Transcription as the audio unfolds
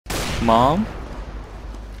Mom?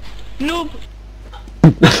 Noob!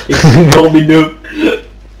 Call me noob.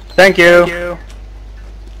 Thank you.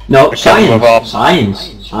 No, can't move up.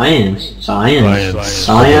 science. Science. Science.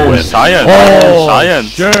 Oh,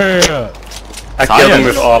 Science. yeah. I killed him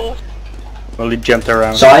with op. Well, he jumped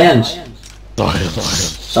around. Science. Science.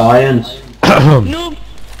 Science. Noob!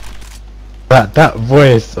 That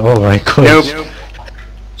voice, oh my gosh. Nope.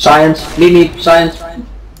 Science. Leave me. Science.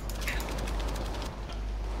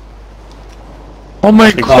 Oh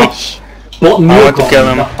my Big gosh. Bot I Neil want to got kill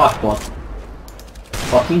me. him. The fuck bot.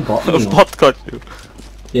 Fucking bot Neil. Bot got you.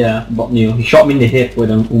 Yeah, bot Neil. He shot me in the hip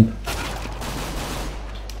with an oomp.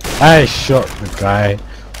 I shot the guy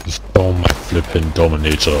who stole my flipping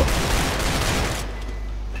Dominator.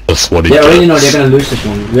 That's what he They already did. know they're gonna lose this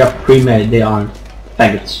one. We are pre-made. They aren't.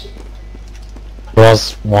 Faggots.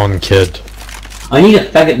 Was one kid. I need a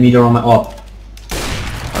faggot meter on my op.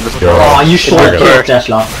 You're Oh, you shot faggot. a kill,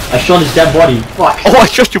 Tesla. I shot his dead body. Fuck. Oh, I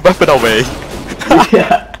shot your weapon away.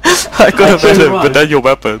 Yeah. I could have hit turned him, around. but then your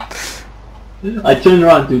weapon. I turned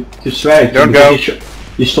around to swear at you Don't because go.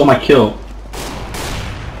 You stole my kill.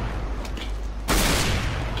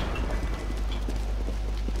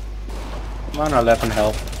 I'm on 11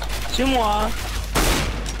 health. C'est moi!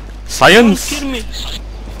 Science! Kill me!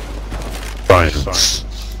 Science.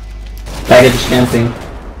 Faggot is camping.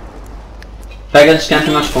 Faggot is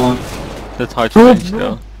camping on spawn. That's hard to change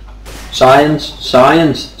though. Science.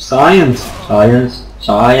 Science. Science. Science.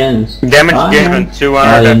 Science. Damage Science. given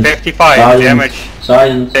 255. Science. Damage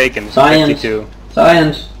Science. taken Science. 52.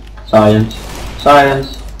 Science. Science.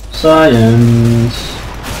 Science. Science.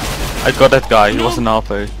 I got that guy, he was an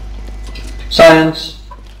AWP. Science.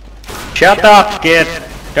 Shut up, kid.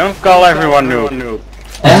 Don't call everyone noob.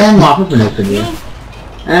 En mag het lukken weer.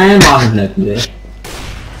 En mag het lukken weer.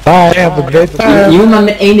 I have a great Je time. moet maar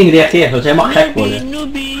met één ding reageren, dat is helemaal gek worden.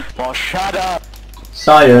 Noobie!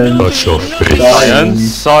 Science. What's your face? Science,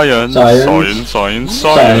 science, Science. science, science,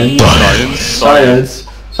 Science. science, science.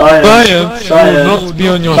 Science. Science will not be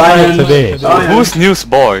on your side today. Who's Niels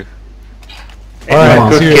Bohr? Alright,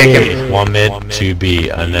 Good 2 kick A, him. 1 mid, 2 B,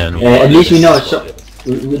 and then At least we know so,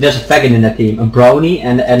 there's a faggot in that team, a brownie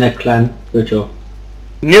and a clan virtual.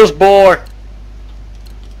 Niels Bohr.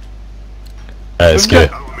 Let's go.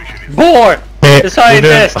 Bohr. The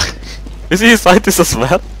scientist. Is he a scientist as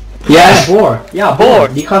well? Ja, Bohr. Ja, Bohr.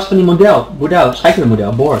 Bohr. Die gast van die model,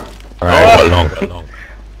 scheikunde-model, Bohr. Alright, what long?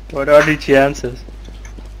 What are the chances?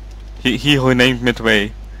 He who named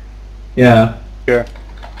Midway. Ja. Sure.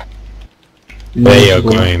 They are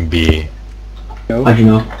going B. How'd you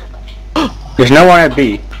know? There's no one at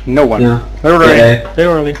B. No one. Yeah.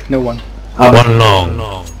 Literally no one. One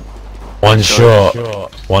long. One short.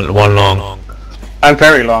 One long. I'm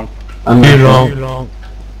very long. I'm Too not long.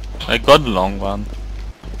 I got a long one.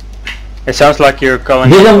 It sounds like you're calling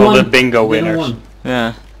Dylan all won. the bingo Dylan winners. won.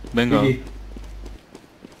 Yeah, bingo. GG.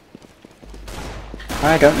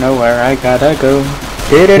 I don't know where I gotta go.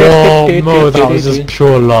 Oh no, that was just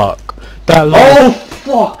pure luck. That luck. Oh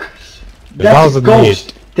fuck! That That's was a a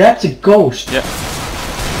ghost. That's a ghost. Yeah.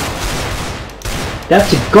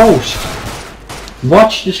 That's a ghost.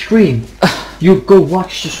 Watch the stream. You go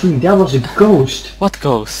watch the stream. That was a ghost. What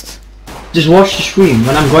ghost? Just watch the stream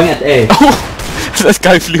when I'm going at A. That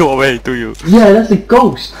guy flew away to you. Yeah, that's a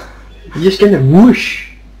ghost. You just get a whoosh.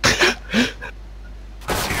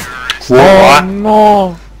 Oh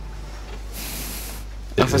no.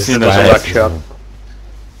 I've This seen guy that. luck shot.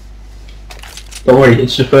 Don't worry,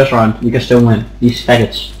 it's the first round. You can still win. These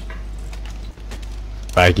faggots.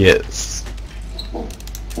 Faggots.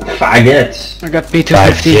 Faggots. I got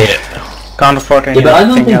P250. Faggot. Can't afford Yeah, but I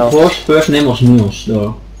don't anything think else. Bohr's first name was Niels,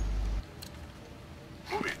 though.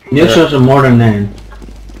 Niels was a modern name.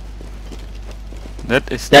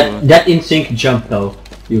 That is true. That in sync jump though,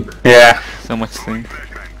 Youk. Yeah. So much thing.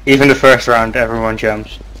 Even the first round, everyone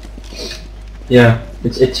jumps. Yeah,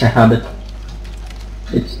 it's a habit.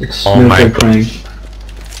 It's Oh my military training.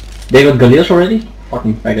 They got Galils already?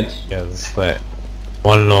 Fucking faggots. Yeah, it's like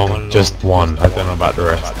one long, just one. I don't know about the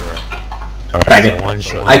rest. Alright, Faggot. so one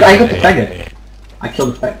shot. I got the faggot. I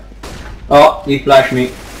killed the faggot. Oh, he flashed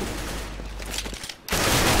me.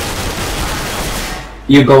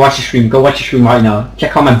 You go watch the stream. Go watch the stream right now.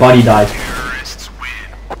 Check how my body died.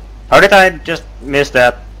 How did I just miss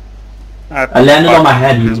that? I landed on my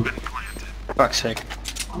head, you. Fuck's sake.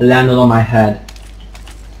 I landed on my head.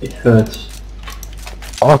 It hurts.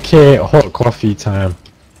 Okay, hot coffee time.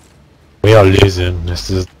 We are losing. This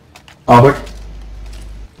is Albert.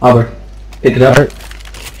 Albert. Pick it up.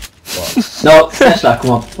 No, Tesla,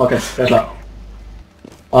 come on. Fuck it. Tesla.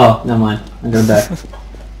 Oh, never mind. I'm going back.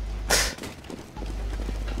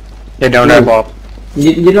 They don't have op.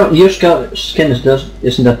 You don't. Your skin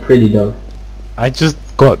isn't that pretty though. I just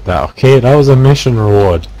got that, okay? That was a mission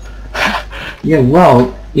reward. Yeah,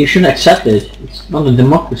 well, you shouldn't accept it. It's not a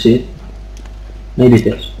democracy. Maybe it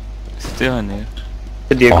is. Still in here.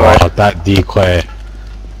 The decoy. Oh, that decoy.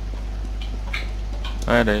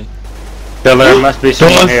 Where are they? There must be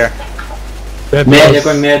someone Doors. here. There, Mid, doors. they're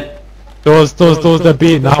going mid. Doors, the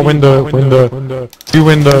B. Now window. Two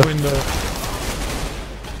window.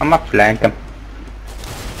 I'm not flanking.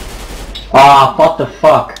 Ah, what the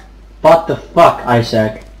fuck? What the fuck,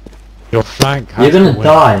 Isaac? Your flank has You're gonna to win.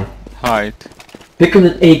 die. Hide. Pick up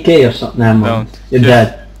an AK or something, nah, man. Don't. You're Just-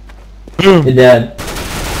 dead. Boom. You're dead.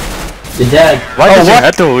 You're dead. Why Oh, did you what?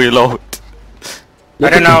 have to reload?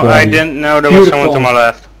 Look I don't at your know, I body. didn't know there was someone to my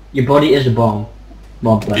left. Your body is a bomb.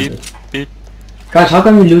 Bomb Beep, planted. beep. Guys, how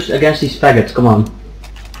can we lose against these faggots? Come on.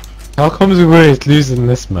 How comes we're losing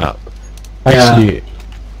this map? Actually,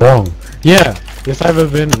 wrong. Yeah, it's either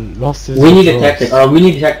been losses. We or need a draws. tactic. We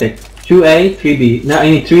need a tactic. 2A, 3B. No, I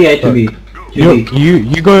need 3A, 2B.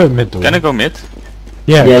 2B. You go middle. Can I go mid?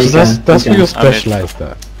 Yeah, Yeah, 'cause you that's can, that's you where you're can. I'm mid. specialized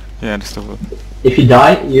at. Yeah, that's the word. If you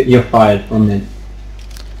die, you're fired from it.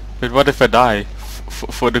 But what if I die?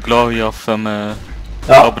 For the glory of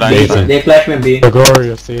Oh, but I B, need to- they flash me B. The glory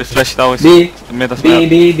of the safety. flash towers B, mid as B, well.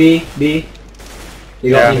 B. You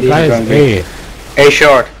got Yeah, me The B. guy going is B. A. A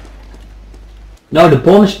short. No, the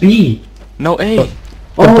bomb is B. No A. But-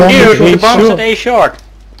 Oh, bomb dude, is Dude, A the bomb short. said A short.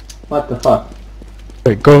 what the fuck?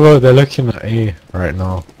 Wait, go, they're looking at A right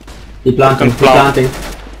now. He planting, he Plant. planting.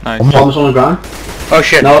 Nice. Come on. Bomb's on the ground. Oh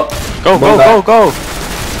shit. No, Go, Bomb go, back. go, go!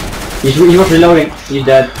 he was reloading. He's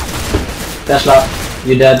dead. Tesla,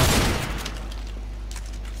 you're dead.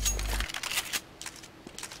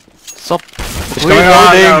 Stop. What's going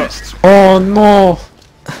on now? Oh no!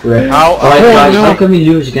 Right. How- Alright oh, guys, no. how can we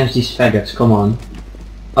lose against these faggots? Come on.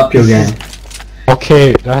 Up your game.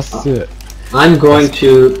 Okay, that's it. I'm going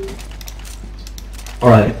to...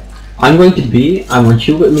 Alright. I'm going to B. I want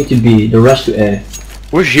you with me to B. The rest to A.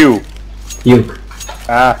 Who's you? Youk.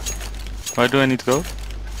 Ah. Where do I need to go?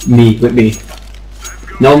 Me, with me.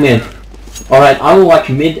 No mid. Alright, I will watch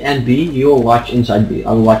mid and B. You will watch inside B.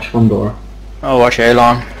 I will watch front door. I'll watch A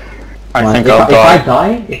long. I Alright, think if, I'll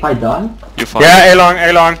if I die, You're fine. Yeah, A long,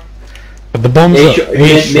 A long. But the bombs A are short- A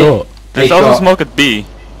mid- short. There's A also short. smoke at B.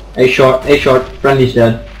 A short, friendly's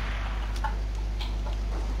dead.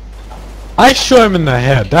 I shot him in the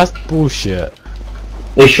head. That's bullshit.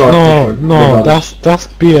 A short. No, Big no, brothers. that's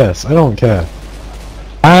BS. I don't care.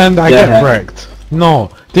 And I Yeah. get wrecked. No,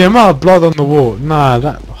 the amount of blood on the wall. Nah,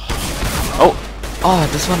 that. Oh,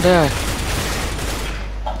 this one there.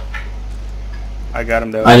 I got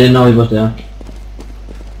him though. I didn't know he was there.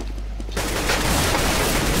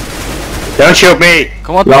 Don't shoot me!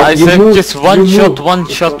 Come on, Well, I you said move, just one you shot, move. one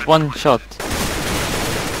shot, one shot.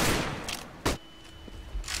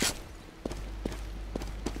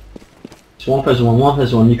 It's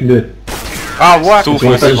 1v1, you can do it. Oh what? Two It's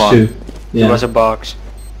 1 versus versus 1. 2. It Yeah. was a box.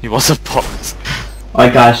 He was a boss.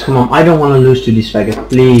 Alright guys, come on, I don't want to lose to these faggots.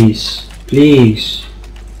 Please. Please.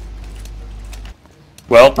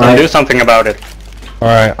 Well, then Alright. do something about it.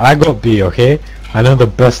 Alright, I got B. Okay, I know the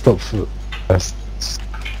best up for best.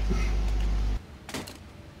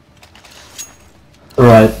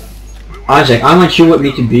 Alright. Isaac, I want you with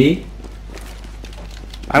me to B.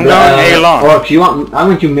 I'm going A long. Or you want, I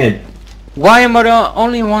want you mid. Why am I the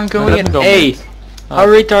only one going Let at me go A? mid. How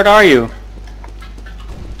retard are you?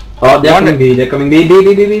 Oh, they're One- coming B, they're coming B, B,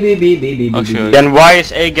 B, B, B, B, B, B, B, Oh, B, sure. B. Then why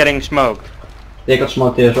is A getting smoked? They got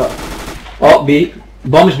smoked here as well. Oh, B.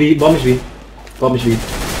 Bomb is B, bomb is B. Bomb is B.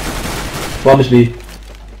 Bomb is B.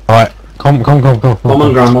 Alright, come. Bomb on ground,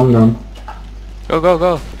 bomb on ground. Go, go,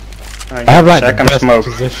 go. I have like the Second best smoke.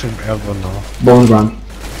 position ever now. Bomb on ground.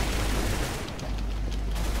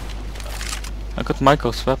 I got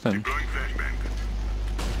Michael's weapon.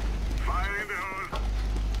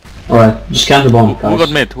 Alright, just scan the bomb, Who got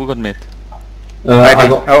guys. mid? Who got mid? I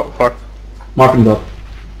got Oh fuck. Martin got.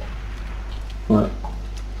 Alright.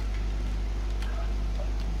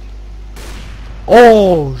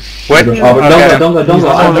 Oh shit! Wait. Oh, but Okay. don't go. He's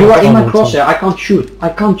on You the are in my bottom. crosshair, I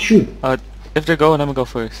can't shoot. If they go, let me go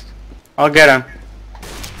first. I'll get him.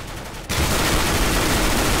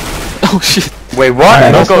 Oh shit. Wait, what?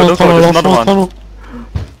 Alright, Don't go, don't go, there's another one.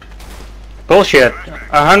 Bullshit.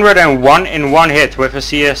 101 in one hit with a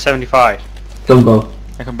CS-75. Don't go.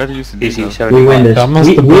 I can better use the Easy, diesel. We win this. That must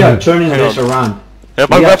have We are been- turning Hang this on. around. Yeah,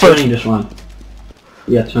 my We are turning weapon. this round.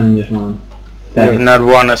 We are turning this round. We have Faggot. not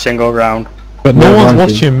won a single round. But no We're one's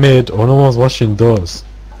wanting. watching mid or no one's watching doors.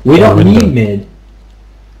 We don't window. need mid.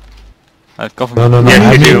 Cover No, me. no, no. Yeah,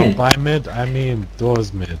 I you mean do. by mid, I mean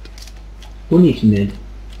doors mid. Who needs mid?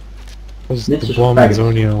 Because This the is bomb faggots. is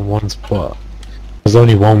only on one spot. There's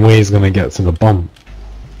only one way he's gonna get to the bomb.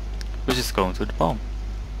 We're just going to the bomb.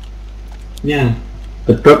 Yeah.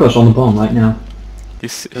 But purple's on the bomb right now.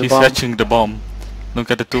 He's bomb. hatching the bomb. Don't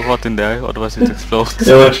get it too hot in there, otherwise it explodes.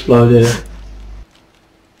 It will explode, yeah.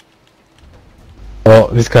 Oh,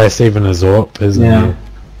 this guy's saving his AWP, isn't Yeah.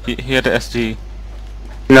 He had the SG.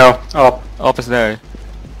 No, up. Up is there.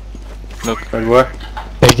 Look. Good work.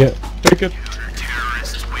 he? Take it. Take it.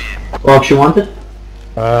 Oh, she wanted?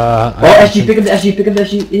 Uh, Oh, SG, pick up the SG, pick up the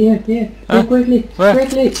SG. Here, Huh? quickly, Where?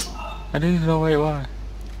 quickly. I didn't even know why.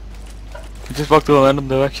 He just walked to a random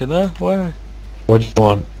direction, huh? Why? what do you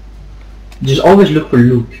want? Just always look for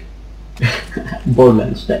loot.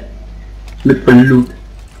 Borderlands, that. Look for loot.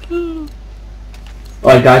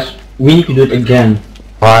 Alright guys, we need to do it again.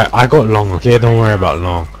 Alright, I got long, okay? Don't worry about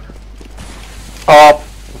long. Up.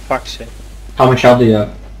 For fuck's sake. How much health do you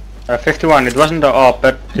have? 51. It wasn't the up,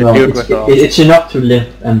 but the No, dude it's, with the up. it's enough to live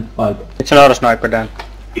and fight. It's another sniper then.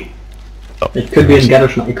 It could be a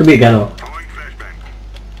ghetto it could be a ghetto.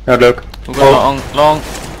 No, look. We're going long.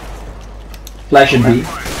 Flash and B.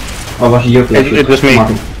 Or was it your flash? It was me.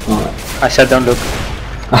 Martin. Alright. I said don't look.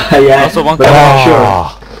 Yeah, Also one but I'm not sure.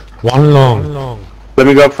 Ah, one long. Let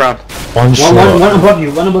me go up front. One shot. One above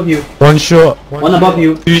you, one above you. One shot. One above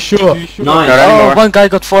you. Two shot. Nice. Not Oh, anymore. one guy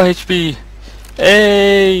got 4 HP.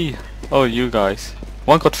 Hey! Oh, you guys.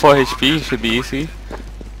 One got 4 HP, should be easy.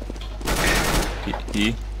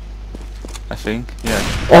 He. I think, yeah.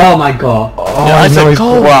 Oh my god. Oh, Yeah, I said he's-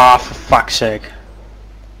 go! Wow, for fuck's sake.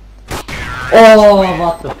 Oh,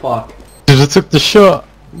 what the fuck. Should've took the shot.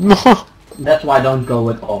 No. That's why I don't go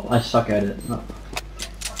with all. I suck at it. No.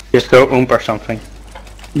 Just go or something.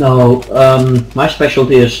 No, my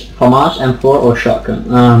specialty is FAMAS, M4 or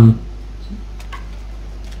shotgun.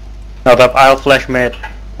 Not up, I'll flash mid.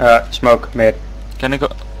 Smoke mid. Can I go?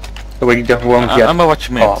 We won't get I'm gonna watch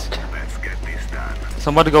mid. popped.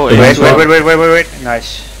 Somebody go Wait, A. wait.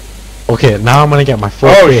 Nice. Okay, now I'm gonna get my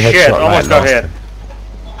first Oh free shit, headshot right almost now. got hit.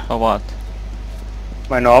 Or what?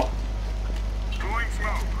 My knob.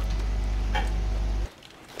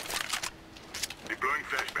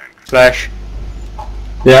 Flash.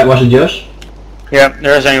 Yeah, was it yours? Yeah,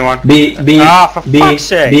 there's anyone. B, Ah, for B, fuck's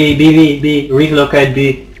sake. B, relocate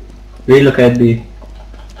B. Relocate B.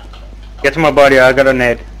 Get to my body, I got a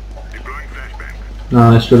nade.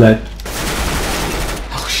 No, it's too late.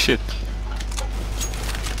 Oh shit.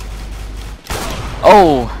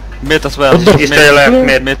 Oh! Mid as well. What the He's there left,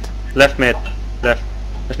 mid. Mid. Left mid. Left.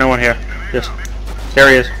 There's no one here. Just. There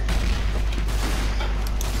he is.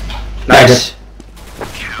 Nice.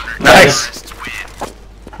 Nice.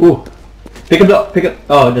 Ooh. Pick up.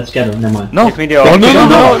 Oh, that's ghetto. Never mind. No! Give me the Oh, op.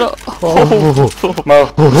 no. Oh.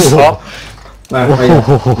 Mo. Op.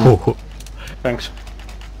 Yeah. Thanks.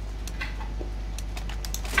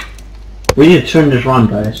 We need to turn this round,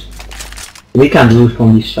 guys. We can't lose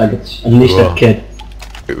from these faggots. At least that kid.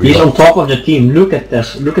 He's on top of the team. Look at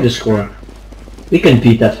this. Look at the score. We can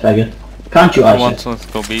beat that faggot. Can't you, I Isaac? want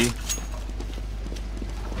to go B.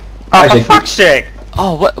 Oh, for Isaac. fuck's sake.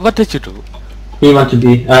 Oh, what did you do? He want to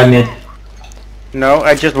be mid. No,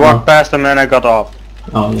 I just walked past him and I got off.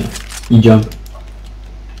 Oh yeah. You jump.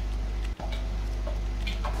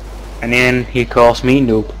 And then he calls me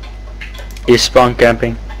noob. He's spawn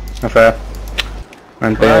camping. Of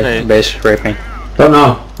and Faraday. base raping. Don't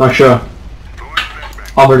know. Not sure.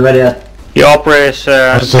 Albert, ready yet? The opera is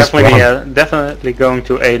That's just definitely going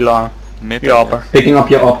to A long. Mid. The opera. Picking up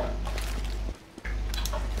your op.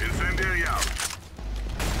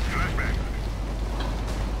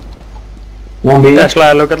 One B.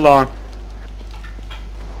 Tesla, look at long.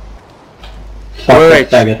 Fuck Wait,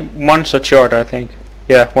 that faggot. one's a short, I think.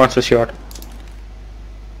 Yeah, one's a short.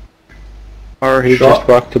 Or he Short? just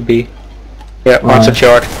walked to B. Yeah, one's a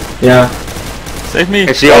short. Yeah. Save me!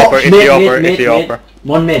 It's the opera, it's mid, the opera, mid, it's the mid. opera.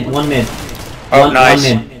 One mid. Oh,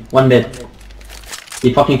 nice. One mid.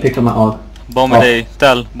 He fucking picked up my AUG. Bomb at A.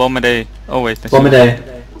 Tell. Bomb at A. Oh wait. Bomb a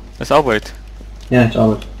day. That's Albert. Yeah, it's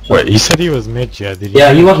Albert. Wait, you said he was mid, yeah? Did you?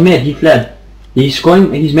 Yeah, he was mid. He fled. He's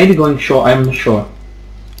maybe going short. I'm not sure.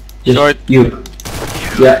 Just Short. you.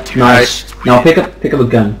 Yeah, nice. Now pick up a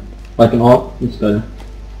gun. Like an AUG. It's better.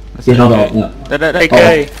 That's He's not okay. AUG. No.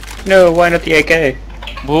 AK! No, why not the AK?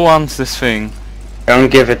 Who wants this thing?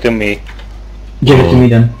 Don't give it to me. Give it to me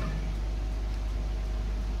then.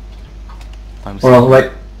 I'm Or I'll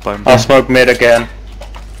wait. I'll smoke mid again.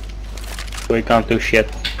 So we can't do shit.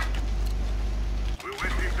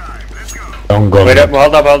 Don't go. Wait mid. up,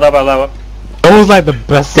 hold up. That was like the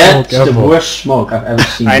best That's smoke the ever. worst smoke I've ever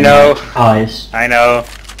seen. I in know. my eyes. I know.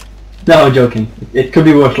 No, I'm joking. It could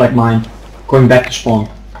be worse like mine. Going back to spawn.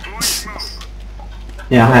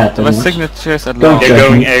 Yeah, I had There that were much. signatures at Don't long. They're judge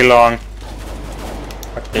going me. A long.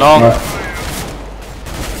 Long. Right.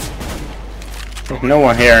 There's no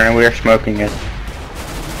one here and we're smoking it.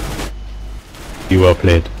 You well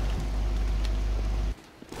played.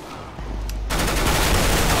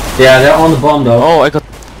 Yeah, they're on the bomb though. Oh, I got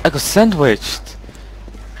sandwiched.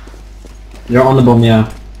 They're on the bomb,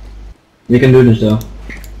 yeah. We can do this though.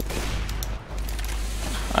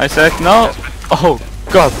 Isaac, no. Oh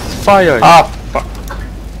God, fire. Ah fuck.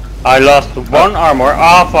 I lost one armor.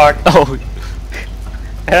 Ah fuck. Oh,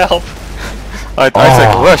 Help. Alright, Oh.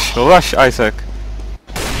 Isaac, rush, Isaac.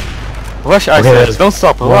 Rush, Isaac. there's Don't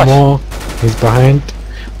stop, One rush. more. He's behind.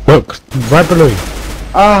 Look, right below you.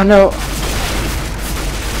 Ah no.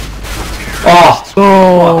 Oh,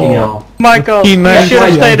 Oh, fucking hell. Michael, you Nice. should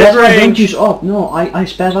have stayed at That's why I don't range. use op. No, I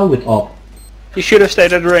spaz out with op. You should have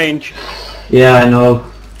stayed at range. Yeah, I know.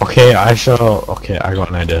 Okay, I shall. Okay, I got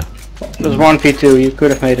an idea. It was 1v2, you could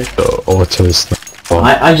have made it. The auto is.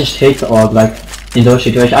 I just hate the op, like, in those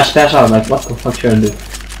situations. I spaz out, like, what the fuck should I do?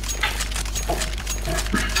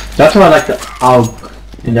 That's why I like the AUG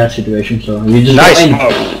in that situation, so you just Nice go in.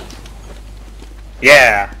 smoke.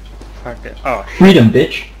 Yeah. Fuck it. Oh, Freedom,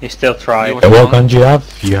 bitch. he still tried. You- What gun do you have?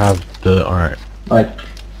 You have the. Alright. Like,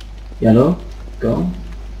 yellow, go.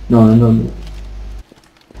 No.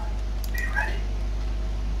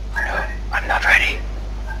 I'm not ready.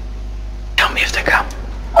 Tell me if they come.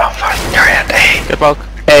 Oh fuck, they're at A. Get back.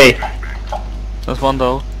 Hey. There's one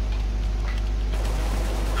though.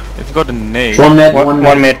 If you got a nade. One mid,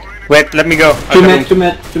 One mid. Wait, let me go. I Two got mid, him.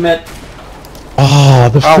 two mid. Oh,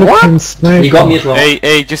 the Oh, what? flipping sniper. He got me as well.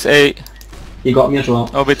 A, just A. He got me as well.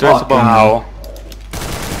 Oh wait, there's a Fuck, bomb. Ow.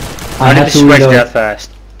 I How did had he to switch reload. that fast?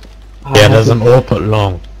 Yeah, there's an AWP at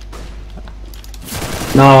long.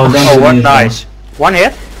 No, don't Oh, do what me as well. nice. One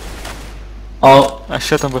hit? Oh, I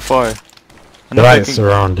shot him before. I'm The not right thinking-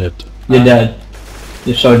 surrounded. you're dead.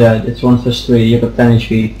 You're so dead. It's 1+3. You got 10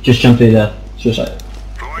 HP. Just jump to your death. Suicide.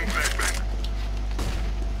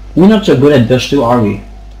 We're not so good at Dust 2, are we?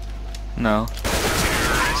 No.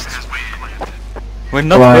 We're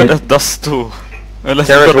not Right. good at Dust 2. Unless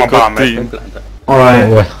There we is got a one bomb. good team.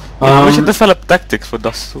 Alright. Oh, We should develop tactics for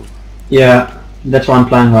Dust 2. Yeah, that's what I'm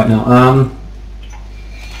planning right now.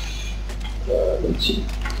 Let's see.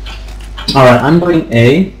 Alright, I'm going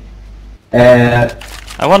A.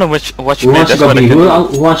 I wanna watch Who mid, wants to that's go what I B? can do.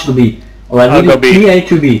 Who wants to go B? Alright, I'll we go do B. 3A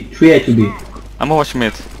to B. 3A to B. I'm gonna watch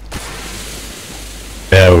mid.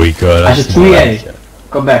 there we go. I That's said more 3A. like it.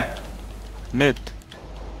 Come back. Mid.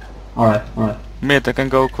 Alright. Mid, I can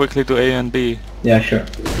go quickly to A and B. Yeah, sure.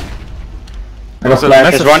 I got So flash.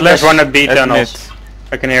 that's a There's flash one at B at tunnels.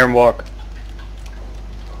 mid. I can hear him walk.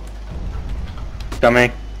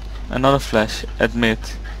 Coming. Another flash at mid.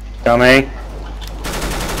 Coming.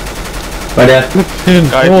 Right there. Flipping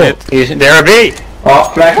Guy AWP. mid. He's there a B. Oh,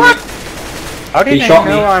 flash. What? How did He he shot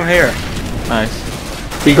know me. I'm here? Nice.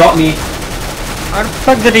 He got me. How the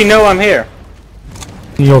fuck did he know I'm here?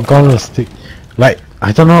 Your gun was stick. Like,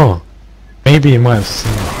 I don't know. Maybe he might have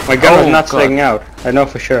seen it. My gun was Oh, not God. sticking out. I know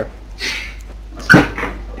for sure.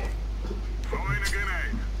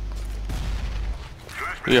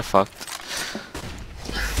 We are fucked.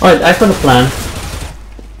 Alright, I've got a plan.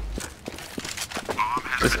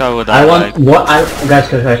 This guy would I die want like... what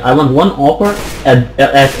guys, I want one offer at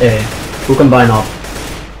A. Who can buy an offer?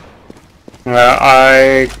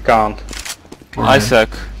 I can't Isaac,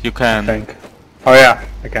 you can. think. Oh yeah,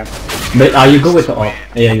 I can. But are you good with the op?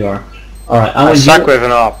 Yeah, you are. Alright, I I want suck you. with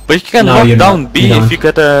an op. But you can No, lock you're down not. B You don't. if you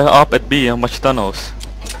get up at B and watch tunnels.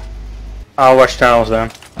 I'll watch tunnels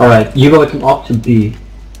then. Alright, you go with an op to B.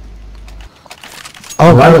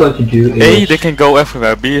 Oh, What I'm right. going to do is... A, they can go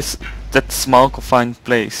everywhere. B is that small confined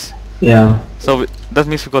place. Yeah. So that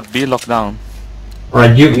means we got B locked down.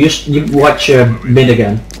 Alright, you watch mid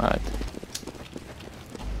again. Alright.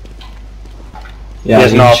 Yeah,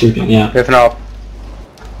 Yes, he's no. shooting, yeah. With an op.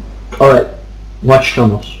 Alright, watch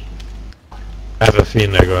tunnels. I have a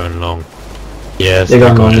feeling they're going long. Yes, They're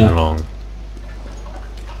they're going going long,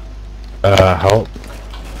 long. Help.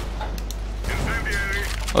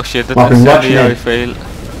 Oh shit, that Marvin, watch incendiary mid. fail.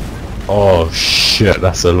 Oh shit,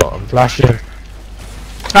 that's a lot. I'm flashing.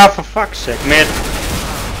 Ah, for fuck's sake, mid.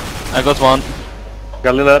 I got one.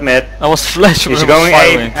 Got a little at mid. I was flash He's was going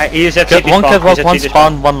firing. A. He's at Get CT one spawn. catwalk, He's at one CT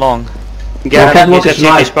spawn, one long. Get Yeah, him. catwalk He's is at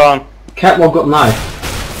CT nice. spawn. Catwalk got knife.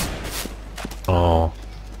 Oh.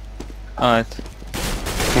 Alright.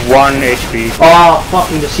 1 HP. Oh,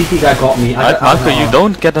 fucking the CT guy got me. Uncle, you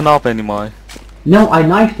don't get an up anymore. No, I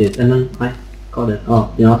knifed it and then I got it.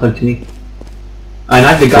 Oh, you're not talking to me. I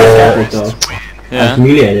knifed the guy catwalk though. I Yeah.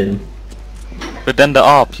 humiliated him. But then the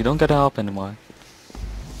ARP, you don't get the ARP anymore.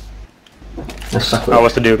 I suck with I it.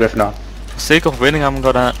 was the Duke if not. For the sake of winning, I'm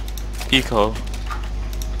gonna eco.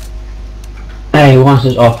 Hey, who wants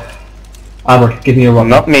this off? Albert, give me a weapon.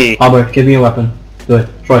 Not me. Albert, give me a weapon. Do it.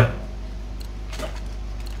 Troy.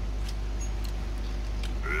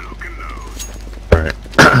 Alright.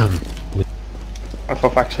 Oh, for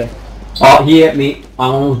fuck's sake. Oh, he hit me.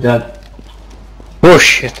 I'm almost dead. Oh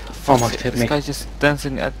shit. Almost hit This me. guy's just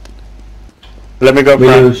dancing at... Let me go We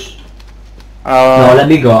front. lose. No, let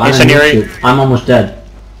me go. I'm in incendiary. shoot. I'm almost dead.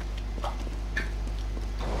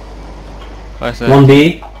 Where's that?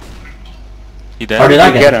 1B. He Or dead? did I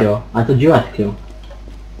you get get a him? kill? I thought you had a kill.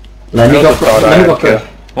 Let me I go also thought first. I Let me had go a kill.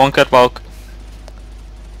 first. One catwalk.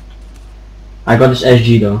 I got this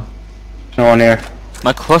SG though. No one here.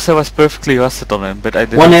 My crosshair was perfectly rested on him, but I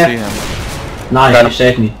didn't One there. see him. Nice, Got you him.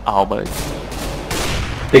 saved me. Oh, but...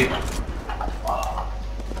 Big.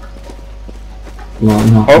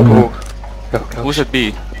 No. Oh, oh. Who's at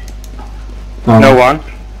B? No one.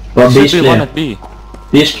 But B Should is be one clear. at B.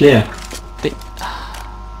 B is clear.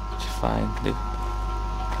 Fine.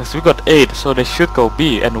 Because we got 8, so they should go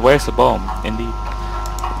B. And where's the bomb? Indeed.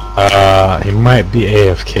 He might be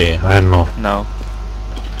AFK, I don't know. No.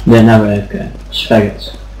 They're never AFK. It's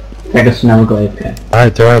faggots. Faggots never go AFK.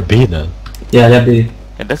 Alright, there are B then. Yeah, they're B.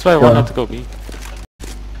 And that's why I Go. wanted to go B.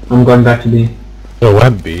 I'm going back to B. There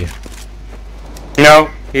went B. No.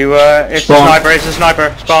 You it's Spawn. a sniper, it's a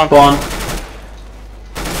sniper. Spawn. Spawn.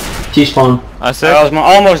 T-spawn. I said...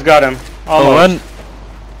 I almost got him. Oh, Almost. one...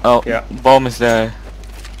 Oh, Yeah. bomb is there.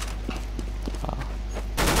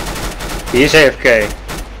 He's AFK.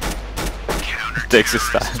 It takes his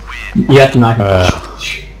time. You have to knife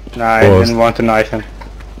him. Nah, I Pause. didn't want to knife him.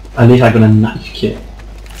 At least I got a knife kill.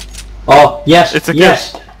 Oh, yes! It's a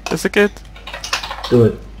yes! It's a kid. Do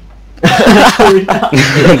it. Do it!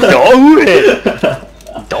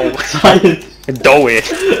 Do Science. it! Do it!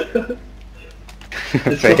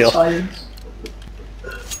 It's Fail. not science.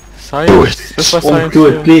 Science. This was Oh, science. do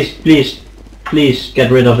it, too. please, please. Please get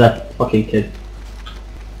rid of that fucking kid.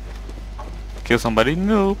 Kill somebody.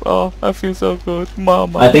 Nope. Oh, I feel so good.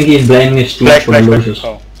 Mama. I think he's blaming his team Flash, for flash, the flash. losers.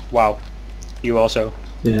 Oh, wow. You also.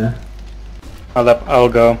 Yeah. I'll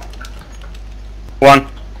go. One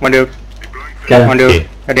dude. Get One him. dude.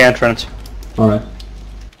 At the entrance. Alright.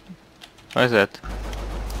 Where is that?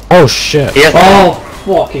 Oh shit! He has Oh,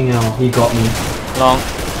 fucking hell, he got me. Long.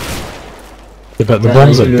 Yeah, but the Yeah,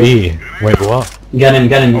 bomb's you at can do B. Wait, what? Get him,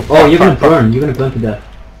 get him. Oh, Oh, you're gonna fuck, fuck. burn. You're gonna burn to death.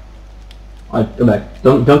 Alright, go back.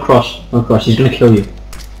 Don't cross. Don't cross. He's gonna kill you.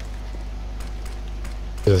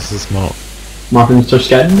 This is smoke. Marvin's so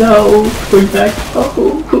scared. No, going back.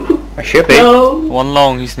 Oh, I should be. no. One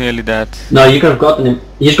long. He's nearly dead. No, you could have gotten him.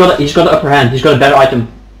 He's got the upper hand. He's got a better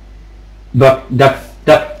item. Duck.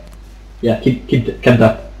 Yeah, keep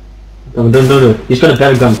duck. Don't do it. He's got a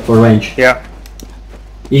better gun for range. Yeah.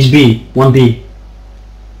 He's B. 1B.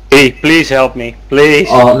 Hey, please help me. Please.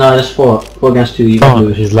 Oh no, that's 4. 4 against 2. You can Oh, do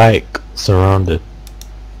it. he's like surrounded.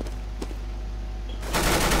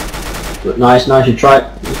 Nice, you try.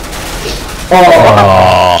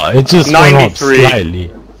 Oh. Oh, it just went up 93.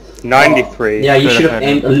 slightly. 93. Yeah, you Could should have have had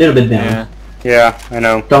aimed a little bit down. Yeah. Yeah, I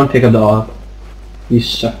know. Don't pick up the ARP. You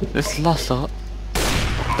suck. This last shot.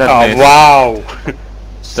 That Oh, miss. wow.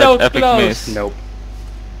 That epic miss. Nope.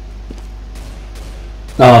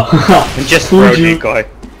 Oh. Just Fooled throw you. decoy.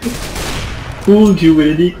 Fooled you with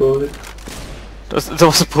a decoy. That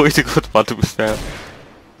was a pretty good one, to be fair.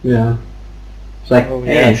 Yeah. It's like, Oh,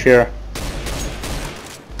 yeah, hey. sure.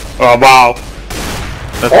 Oh, wow.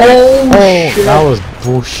 That Oh, Oh, shit. that was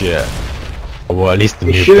bullshit. Oh, well, at least the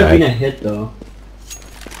It new should have guy. been a hit though.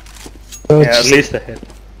 Yeah, at least a hit.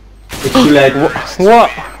 It's too late.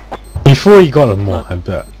 What? Before he got him more, I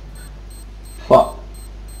bet. Fuck.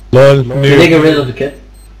 Lol, Did they new. get rid of the kid?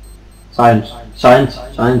 Science. Science.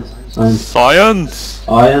 Science!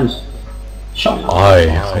 Science. Shut up.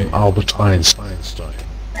 I'm Albert Einstein.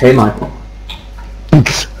 Hey Michael.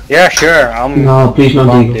 Yeah, sure. I'm. No, please no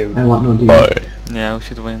Long deagle. dude. I want no deagle. Bye. Yeah, we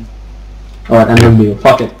should win. Alright, I'm no deagle.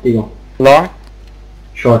 Fuck it. Deagle. Long.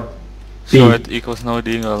 Short. B. Short equals no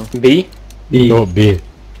deagle. B. B. Go B.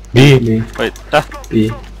 B. B. Wait. Ah!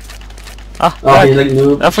 B. Ah! Oh, back. he's like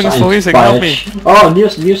noob. Everything is Science freezing, help bitch. me. Oh,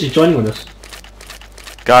 Niels is joining with us.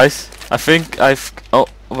 Guys, I think I've... Oh,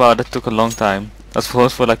 wow, that took a long time. That's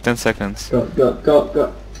froze for like 10 seconds. Go.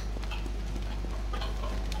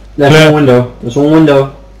 There's Yeah. one window. There's one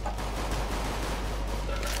window.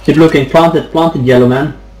 Keep looking. Planted, yellow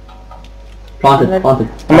man. Planted.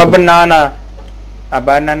 I'm a banana. A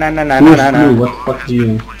banana. Who's blue? What the fuck are you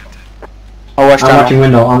doing? Oh, watch I'm down.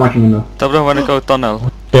 watching window. Tell them when to go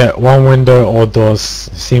tunnel. Yeah, one window or doors.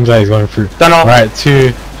 Seems like he's going through. Tunnel. Right,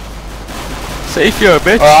 2. Save your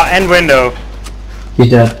bitch. And window.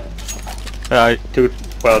 He's dead. Yeah, 2.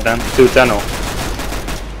 Well done. 2 tunnel.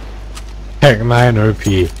 Tech 9 OP.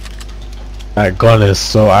 That gun is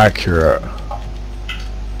so accurate.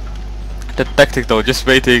 the tactic though, just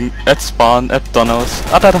waiting at spawn, at tunnels.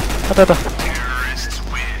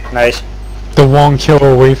 Nice. The 1 kill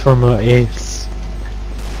away from an ace.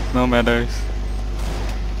 No matters.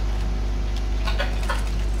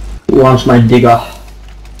 Who wants my digger?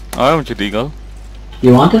 Oh, I want you, Deagle.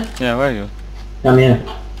 You want it? Yeah, where are you? Come here.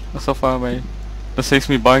 That's so far away. That saves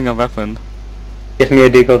me buying a weapon. Give me a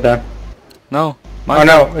deagle then. No. Oh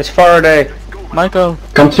no, it's Faraday. Michael,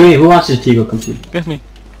 Come to me. Who wants this Deagle? Come to me. give me.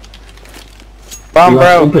 Bomb You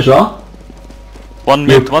want bro. Oomp as well? One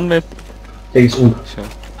mid. Take this Oomp. Sure.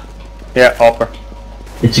 Yeah, hopper.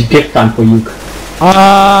 It's a gift time for Youk.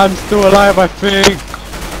 Ah, I'm still alive, I think.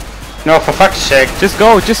 No, for fuck's sake. Just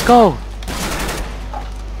go.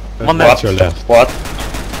 One That's left. your left. What?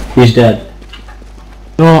 He's dead.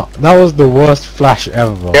 No, that was the worst flash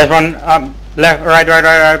ever. There's one, left, right.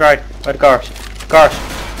 Right, cars.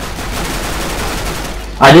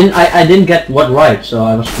 I didn't get what right, so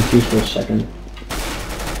I was confused for a second.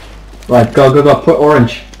 Right, go. Put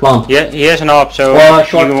orange. Plant. Yeah, he has an op, so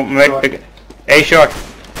Short, you make short. a short.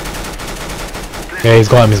 Yeah, he's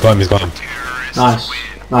got him. Nice.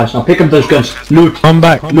 Now pick up those guns. Loot. Come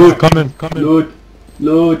back. Loot. Coming.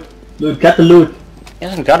 Loot. Get the loot. He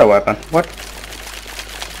hasn't got a weapon. What?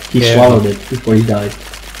 He Yeah. swallowed it before he died.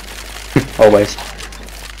 Always.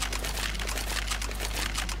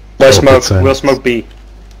 We'll smoke. sense. We'll smoke B.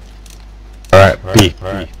 Alright,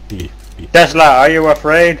 B. Tesla, are you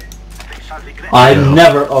afraid? I've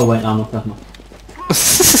never. Oh wait, I'm not that much.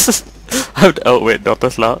 Oh wait, not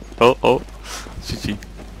Tesla. Oh. GG.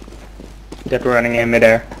 That running in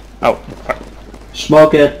midair. Oh, fuck.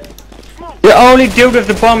 Smoke it. The only dude with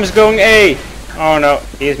the bomb is going A. Oh no,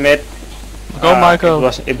 he's mid. Go, Michael. It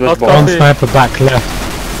was Hot bomb. One coffee. sniper back left.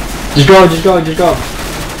 Just go. I'm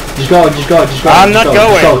not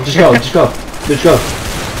going. Just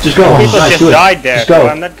go. People Nice, just do it. died there, Just go. so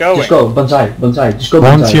I'm not going. Just go. Banzai. Just go.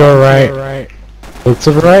 One to Banzai. your right. Look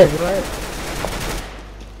to the right.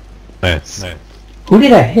 Nice. Who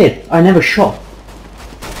did I hit? I never shot.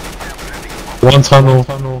 One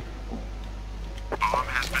tunnel.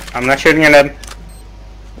 I'm not shooting at him.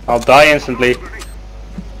 I'll die instantly.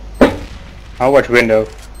 I'll watch window.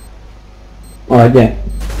 Alright, yeah.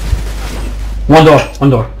 One door.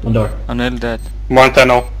 I'm nearly dead. One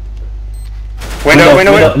tunnel.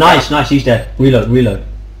 Window. Nice, he's dead. Reload.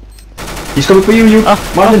 He's coming for you,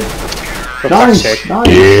 Martin. For fuck's sake. Nice.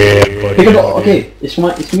 Yeah, Pick up. Okay, it's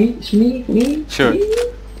me. Sure.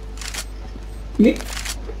 Me.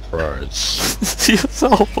 See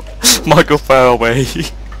yourself. Michael far away.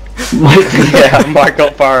 Yeah,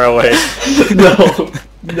 Michael far away.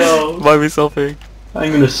 No. Buy me something.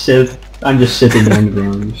 I'm gonna sit. I'm just sitting on the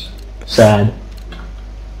ground. Sad.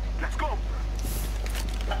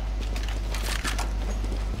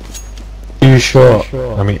 Too short.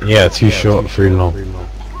 I mean, yeah, too short, too long.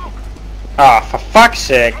 Ah, for fuck's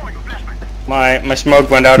sake. My smoke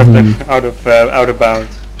went out of the out of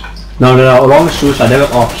bounds. No, along the suicide, they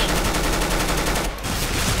got ops.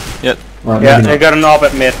 Yep. Alright, Yeah, maybe I not. got an op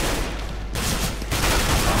at mid.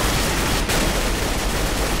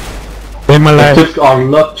 In my It life, took our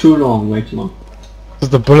luck too long, way too long. because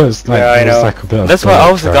the bullets like, Yeah, I it was know. like a bit of That's why bullet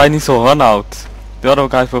I was the trap. guy needs to run out. The other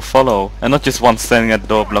guys will follow, and not just one standing at the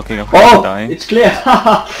door blocking a Oh, dying. it's clear.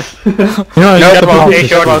 You know, No, you get gotta one, be A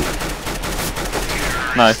short.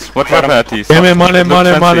 Nice. What Got him. weapon are these? Give me money. Look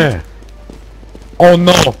fancy. Oh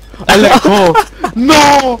no! I let go!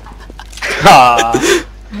 No! Ah,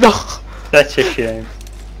 No! that's a shame.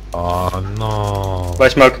 Oh no! By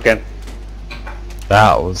smoke again.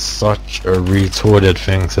 That was such a retorted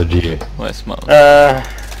thing to do. Where's smoke?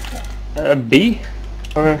 B?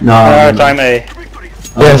 Or No. time A.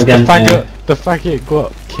 Yes, Again, the faggot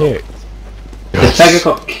got kicked. the faggot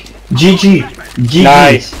got GG.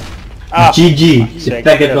 Nice. Ah, GG. The sake,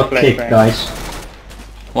 faggot that's got playing kicked, frank. guys.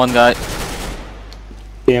 One guy.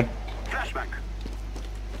 Yeah.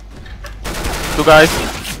 Two guys.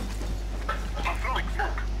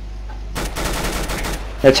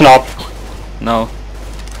 It's an op. No.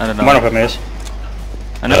 I don't know. One of them is.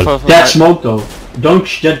 I know for That smoke though. Don't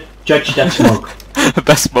judge that smoke.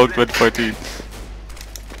 Best smoke with 14.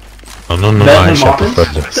 Oh no, Better I than should Martin?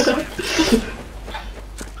 prefer this.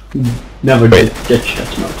 Never Wait. judge that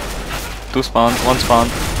smoke. Two spawn, one spawn.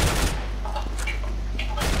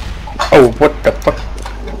 Oh, what the fuck?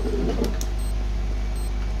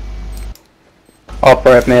 Upper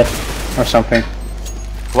at mid or something.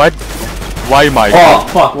 Why my? Oh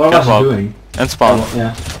fuck, what was I Catwalk. doing? And spawn. Oh,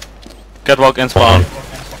 yeah. Catwalk and spawn.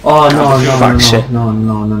 Oh no, Fuck shit.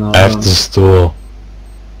 no. I have to store.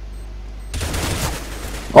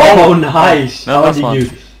 Oh nice! No, that's fun.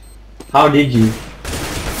 How did you?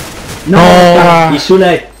 No, No. he's too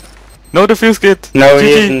late. No defuse kit. No, he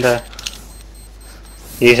GG. isn't.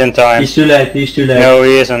 He's in time. He's too late, he's too late. No,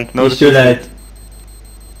 he isn't. No he's too defuse late. kit.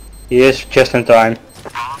 He is just in time.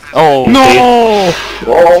 Oh No!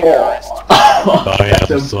 Oh, I have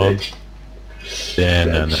so to sub. bitch. Yeah,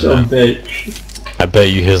 no. So bitch. I bet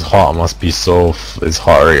you his heart must be so. His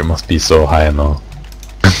heart rate must be so high now.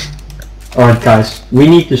 Alright guys, we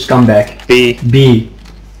need to scumbag. B. B.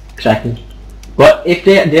 Exactly. But if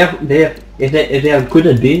they are good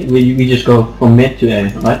at B, we just go from mid to A,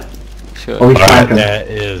 right? Sure. Or we Alright, flank them. there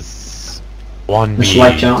is 1B,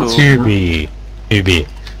 slight chance. 2B, 2B,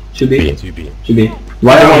 To B. 2B. To B.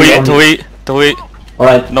 Why are we on? To wait.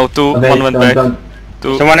 Alright. No, two. Okay, One went back. done.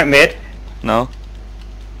 Two. Someone at mid? No.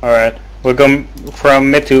 Alright. We'll go from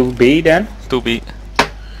mid to B then. 2B.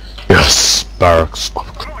 Yes, barracks.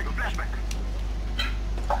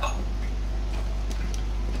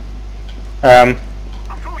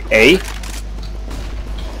 A.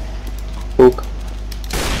 Hook.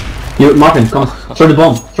 You, Martin, come. Throw the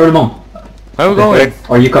bomb. Throw the bomb. Where are we going?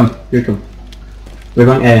 Or you come. You come. We're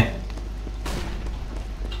going A.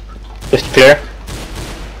 Just clear.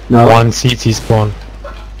 No. 1 CT spawn.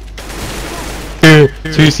 2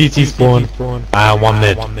 CT spawn. And 1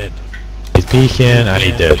 mid. He's peeking and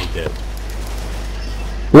he dead.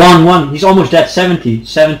 1. He's almost dead. 70.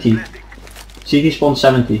 CT spawn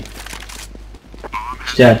 70.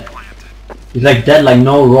 He's dead. He's like dead like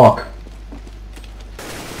no rock.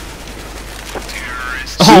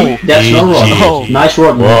 See? That's no rock. Oh. Nice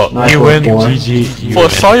work, Whoa, nice you work, win, boy. GG. You For win.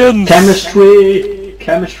 science.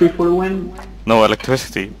 Chemistry for the win. No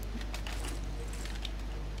electricity.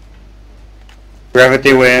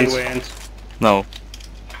 Gravity wins. No.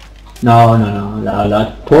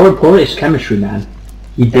 No. Poor is chemistry, man.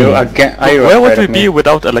 He did. You again? Are you Where would afraid we of me? be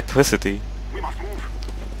without electricity?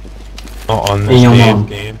 Not on In this your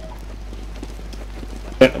game.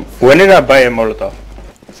 mom. When did I buy a Molotov?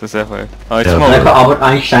 This is everywhere. Oh, it's Yeah. smoke. Like Albert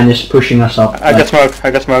Einstein is pushing us up. I got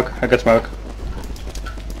smoke.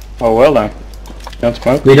 Oh, well done. Don't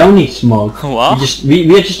smoke. We don't need smoke. What?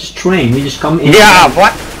 We are just a train. We just come in. Yeah,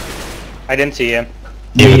 what? I didn't see him.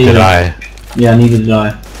 Neither neither. did I. Yeah, neither did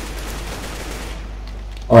I.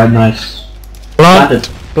 Alright, nice. Planted.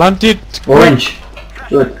 Planted. Orange.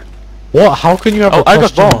 Good. What? How can you have Oh, a I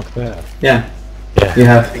got question bomb. mark there? Yeah. Yeah. You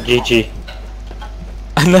have. GG.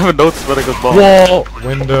 I never noticed when I got bombed. Whoa!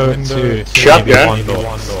 Window 2. Shotgun. Maybe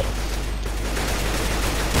one door.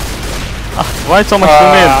 Why so much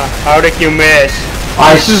zoom in? How did you miss?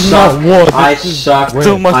 I This is suck. not war, I this is suck. win.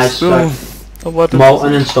 Too much I zoom. suck. Oh, what More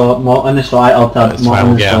uninstall. I alt-tab. That's More fine,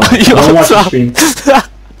 we'll get uninstall. it. You Don't watch the alt-tab. stream.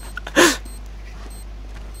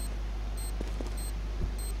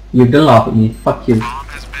 You can laugh at me. Fuck you.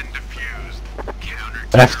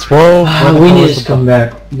 F12. We need to come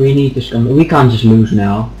back. We need to come back. We can't just lose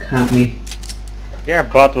now, can't we? Your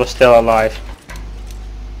bot was still alive.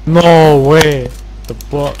 No way. The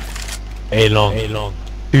bot. A long.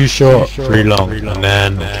 2 short, 3 long, and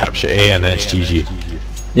then capture A and then it's GG.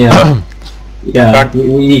 Yeah. Yeah. Back. We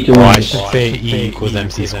need to Oh, win I this. should say E equals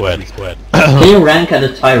MC squared. Can you rank at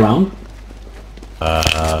a tie round?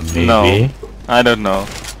 Maybe. No. I don't know.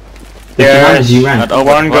 There's Z rank. At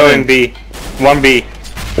one going B. One B.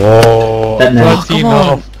 Whoa. That now. 13 come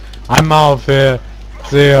on. off. I'm out of here.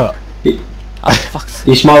 See ya. Ah, fuck.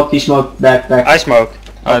 He smoked, back. I smoke.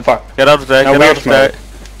 Oh fuck. Get out of there, No, get we out of smoke. there.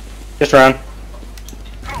 Just run.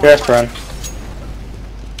 Just run.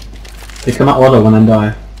 They come out auto when I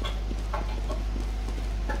die.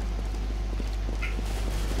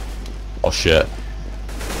 Oh shit.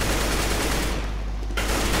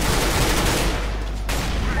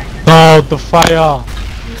 No, the fire!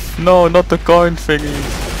 No, not the coin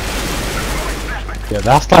thingies. Yeah,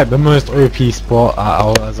 that's like the most OP spot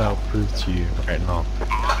as I'll prove to you right now.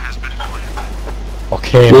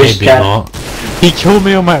 Okay, Who's maybe cat? not. He killed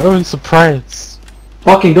me on my own surprise.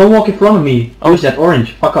 Fucking don't walk in front of me. Who's that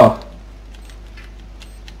orange? Fuck off.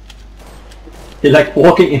 You're like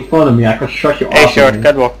walking in front of me. I can shut your A ass. short, man.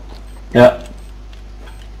 catwalk. Yeah.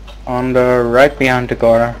 On the right behind the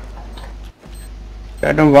corner.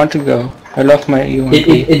 I don't want to go. I lost my UMP.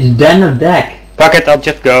 It's then or deck. Fuck it, I'll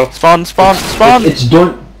just go. Spawn. It's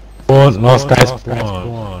done. Spawn, last guy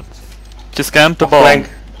spawn. Just camp the bomb. Flank.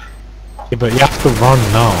 Yeah, but you have to run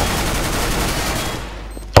now.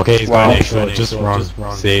 Okay, he's Wow. going A short, just run.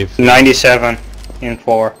 Save. 97. in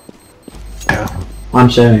 4. I'm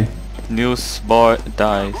sorry. Niels Bohr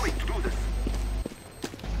dies.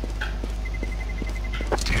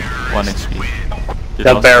 1 HP. You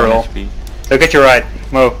That lost 1 barrel. HP. Look at your right.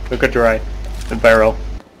 Mo, look at your right. The barrel.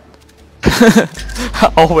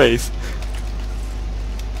 Always.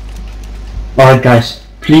 Alright guys,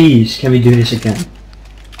 please, can we do this again?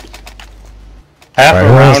 Half Right, a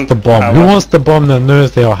who wants round. the bomb? Who wants the bomb that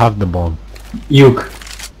knows they'll have the bomb? Youk.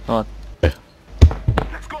 What?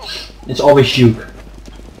 It's always Youk.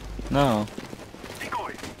 No.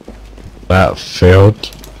 That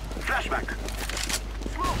failed.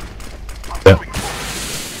 Yeah.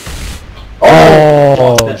 Oh,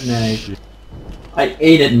 Oh, that nade. shit. I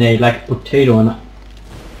ate it nade like a potato and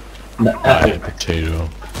the apple. Potato.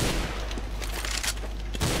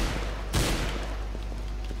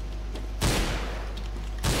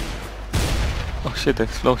 Oh shit,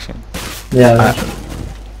 explosion. Yeah,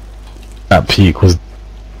 That peak was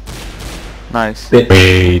Nice. bit.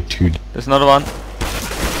 way too. There's another one.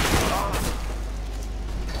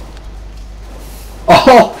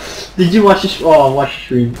 Oh, did you watch this? Oh, watch the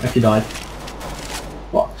stream if you died.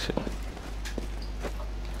 What? Shit.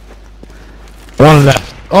 One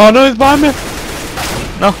left. Oh no, he's behind me.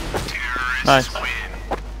 No. Nice.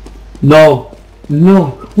 No,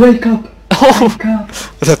 no, wake up, Oh, wake up,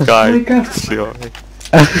 that guy. wake up. It's Leo.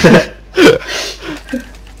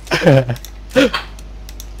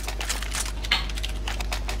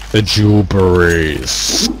 The jewel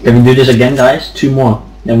berets. Can we do this again, guys? 2 more,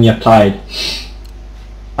 then we are tied.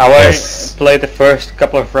 I Yes. played the first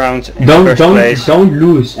couple of rounds in Don't first place. don't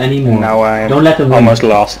lose anymore. Now I am Don't let them win. almost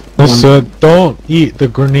lost. Also, don't eat the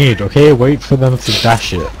grenade, okay? Wait for them to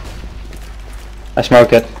dash it. I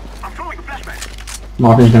smoke it.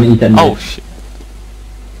 Martin's gonna eat that. Oh nade. shit.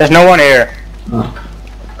 There's no one here. Oh.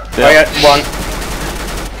 I got one.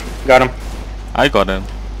 Got him. I got him.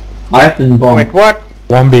 I have been bombed. Wait, what?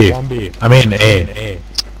 1B. I mean A.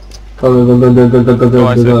 Go go go go go go go Go,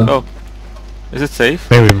 I go said go. go. Is it safe?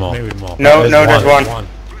 Maybe more. No, there's one.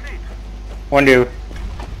 One dude.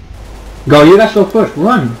 Go, you guys go first.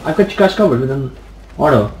 Run. I've got you guys covered with an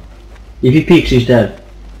auto. If he peeks, he's dead.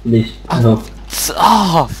 At least I hope.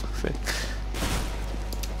 Oh, fuck's sake.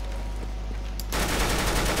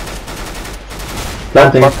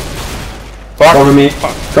 Planting. Fuck. Cover me.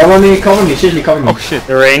 Cover me. Cover me. Seriously, cover me. Oh shit.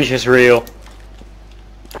 The range is real.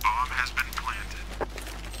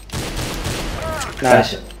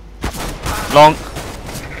 That's Nice. it. Long.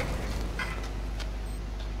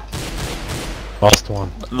 Last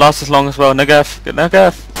one. Last is long as well. Negav. Get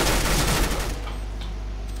Negav.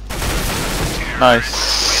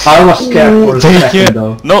 Nice. I was scared for a Take second it.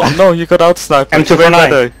 though. No, no, you got out sniped. M2 for 9.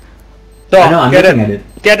 I know, I'm Get looking it. at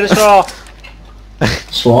it. Get the saw.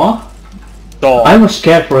 Slaw? Saw. I was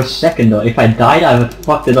scared for a second though. If I died, I would have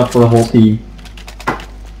fucked it up for the whole team.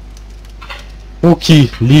 Okay,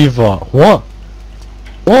 lever. What?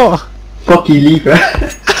 What? Fucky lever.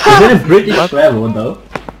 Is it a British swear word though?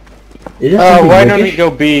 Is it something Why don't we British? go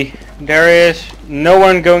B? There is no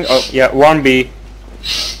one going. Oh yeah, 1B.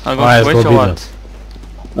 I'm Alright, going let's to go which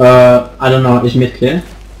B one? I don't know. Is mid clear?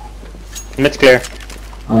 Mid's clear.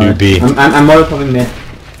 Alright. B. I'm molotoving mid.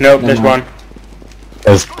 Nope, there's mind. one.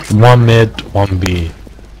 There's one mid, one B.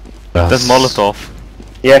 That's Molotov.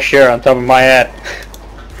 Yeah, sure, on top of my head.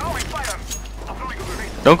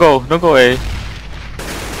 Don't go A.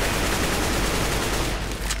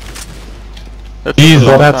 That took a Jesus,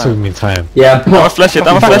 long that time. took me time. Yeah, I'ma flash it,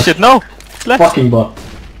 I'ma flash it, no! Flash! Fucking bot.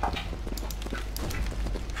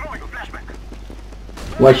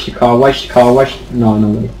 Watch the car, watch the car, watch... No,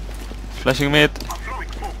 no way. Flashing mid.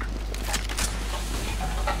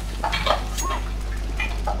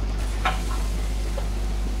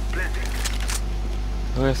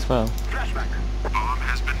 Who as well?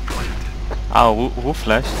 Ow, who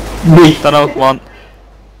flashed? Me. Done out one.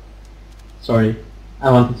 Sorry.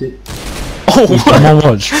 I wanted to... Oh, Come on,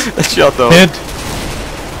 watch. that shot though. Mid.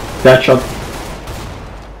 That shot.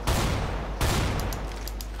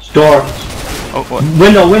 Door. Oh, what?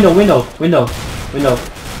 Window.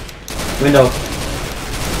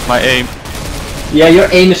 My aim. Yeah, your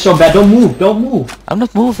aim is so bad. Don't move. I'm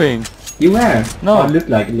not moving. You were. No. Oh, it looked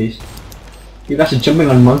like at least. You guys are jumping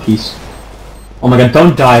on monkeys. Oh my god,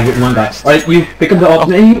 don't die with one guy. Alright, you pick up the op.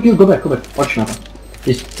 You go back. Watch now.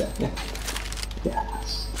 Just, yeah.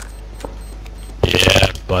 Yes.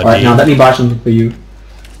 Yeah, buddy. Alright, now let me buy something for you.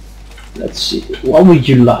 Let's see. What would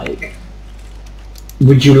you like?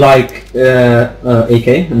 Would you like AK?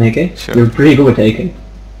 An AK? Sure. You're pretty good with AK.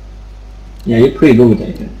 Yeah, you're pretty good with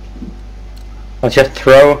AK. I'll just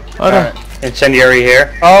throw. Oh, no. incendiary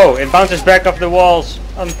here. Oh, it bounces back off the walls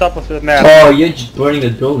on top of the map. Oh, you're just burning the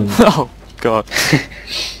building. Oh god.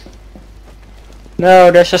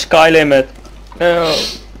 No, there's a sky limit. No.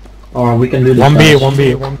 Or we can do this. 1B, guys.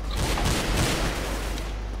 1B, 1B.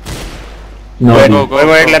 No, Wait, B.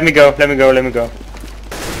 wait, let me go.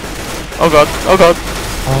 Oh god, oh god.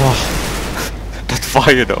 Oh, That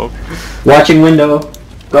fire though. Watching window.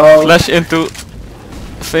 Go. Flash into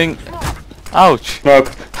thing. Ouch.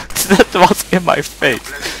 Smoke. That was in my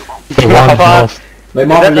face. the one health. Wait,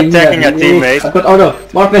 Marvin, that leave me attacking there. a teammate? I've got auto.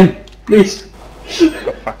 Marvin, please. For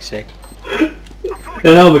fuck's sake.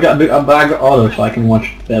 No, but I got auto so I can watch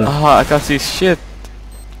better. Ah, I can't see shit.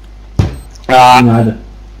 Ah, Neither.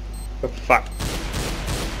 fuck.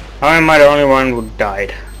 How am I the only one who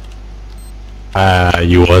died?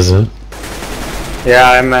 You wasn't. Yeah,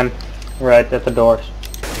 I meant right at the doors.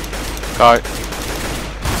 Guy.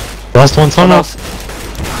 Last one, son Someone else.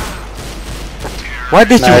 Why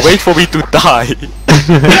did Nice. you wait for me to die?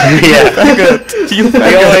 Yeah. Faggot. You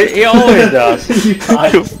faggot. He always does. You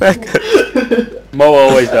died. You faggot. Mo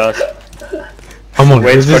always does. Come on,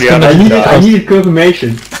 Wait is for this the gonna other be I needed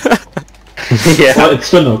confirmation. Yeah. Well, it's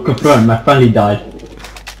still no confirmed. My friendly died.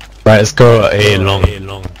 Right, let's go A long.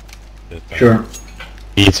 Sure.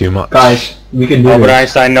 E too much. Guys, we can do Albert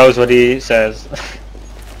this. Einstein knows what he says.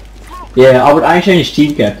 Yeah, Albert Einstein is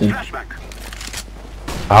team captain.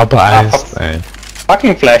 Albert Einstein.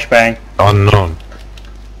 Fucking flashbang. Unknown.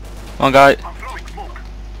 One guy.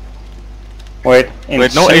 Wait,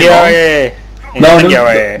 Wait, no incendiary. No,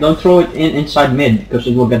 Incendiary. don't throw it inside mid because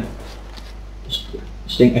it will get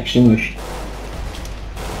extinguished.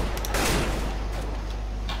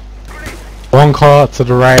 One car to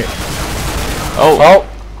the right. Oh, Oh,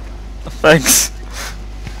 thanks.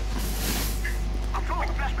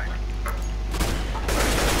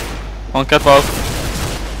 One catwalk.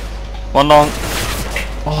 One long.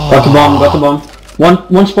 Got the bomb, got the bomb.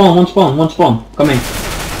 One spawn. Come in.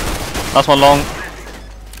 Last one long.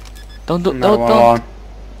 Don't do, another don't. one.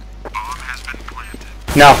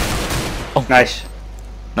 No. Oh. Nice.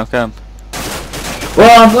 No camp.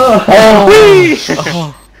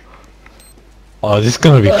 Oh, Oh, this is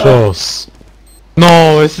gonna be close.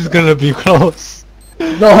 No, this is gonna be close.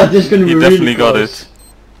 no, this is gonna be He really definitely got close. it.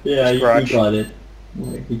 Yeah, he Scratch. got it.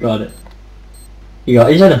 He got it.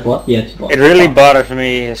 Is that a bot? Yeah, it's a bot. It really bothers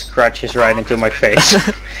me. His scratches right into my face.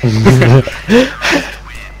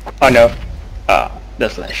 Oh no. The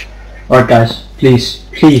flash. Alright guys, please.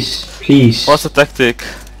 What's the tactic?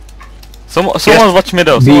 Someone watch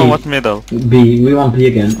middle. B. Someone watch middle. B, we want B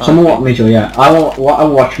again. Someone watch middle, yeah. I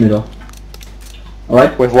will watch middle.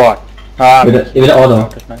 Alright? With what? With the auto.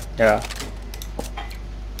 Yeah.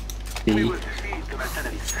 B.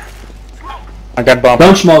 I got bumped.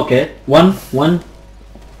 Don't smoke it. One,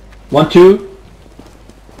 two.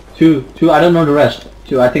 I don't know the rest.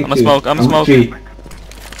 Two, I think I'm a two. smoke, I'm a smoke. Three.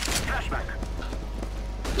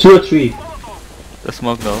 2 or 3. The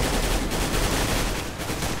smoke though.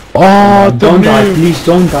 Oh, Don't die, noob. please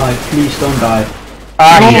don't die.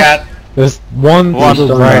 Ah, No. shit. There's one One to the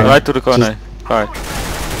don't right. die. Right to the corner. Right.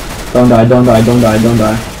 Don't die.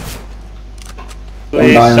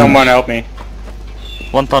 Please, die, someone help me.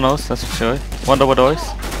 One tunnels, that's for sure. One double doors.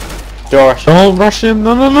 Doors. Don't rush him.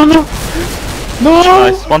 No. No.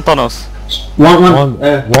 Nice. One tunnels.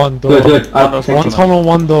 One door. Good. I'll One take One him. tunnel,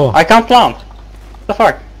 one door. I can't plant. What the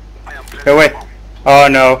fuck? Hey, wait. Oh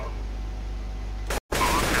no.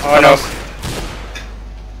 Oh no.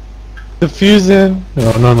 Diffusing.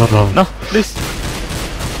 No. No, please.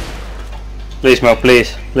 Please, Mo,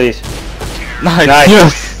 please. Nice. Nice.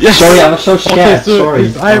 Yes. Yes. Sorry, I was so scared. Okay, so Sorry.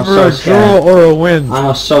 it's I was either so a draw scared. or a win. I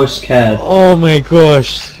was so scared. Oh my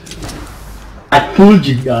gosh. I fooled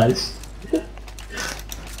you guys.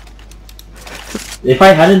 If I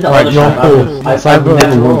hadn't done Right, other you're stuff, cool. I It's would either a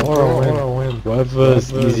never draw won. or a win.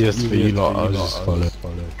 Whatever's easiest for you lot, I'll just follow.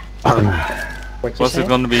 What's it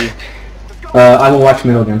gonna be? I will watch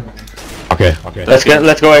middle again. Okay.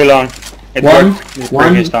 Let's go A long. It One, worked the one.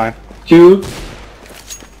 previous time. Two,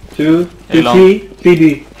 A-long.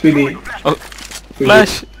 3B. Oh, 3B.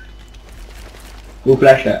 flash. Who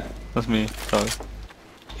flash that? That's me. Sorry.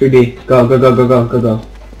 3B. Go. Just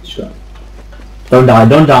go. Don't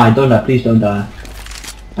die. Please don't die.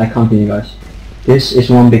 I can't hear you guys. This is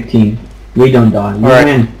one big team. We don't die. We Alright.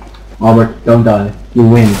 win. Albert, don't die. You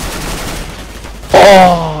win.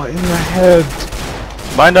 Oh, in the head.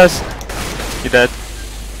 Bind us. He dead.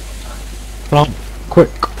 Plump. Quick.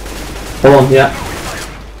 Hold on, yeah.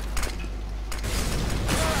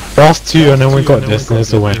 Last two and then we got this and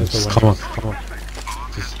it's a win. Just come on.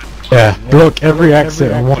 Yeah, block every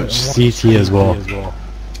exit and watch CT as well.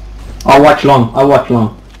 I'll watch long. I'll watch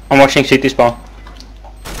long. I'm watching CT spawn.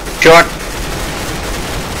 Short.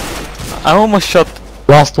 I almost shot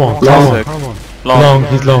Last one. Long. Come on. long. Long.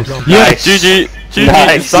 He's long. Nice. GG. GG.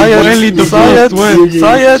 Nice. Science. Finally the Science. first win.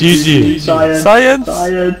 Science. GG. Science. Science.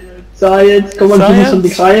 Science. Science. Come on, give me Science.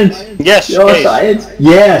 something. Science. Yes. Yo, Case. science.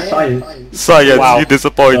 Yeah, science. Science. Wow. You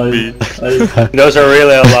disappoint me. Science. Those are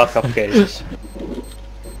really a lot of cases.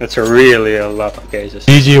 That's really a lot of cases.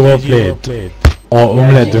 GG, well played. Oh,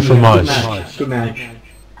 omelette, de fromage. Good match.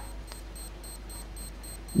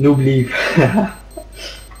 Noob leave.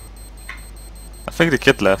 I think the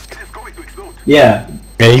kid left. Yeah.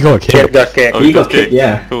 Yeah, he got Kid kicked got kicked. Oh, He got kicked. kicked,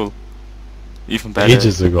 yeah. Cool. Even better.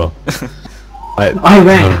 ages ago. I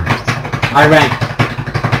ranked.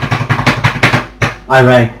 I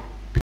ranked.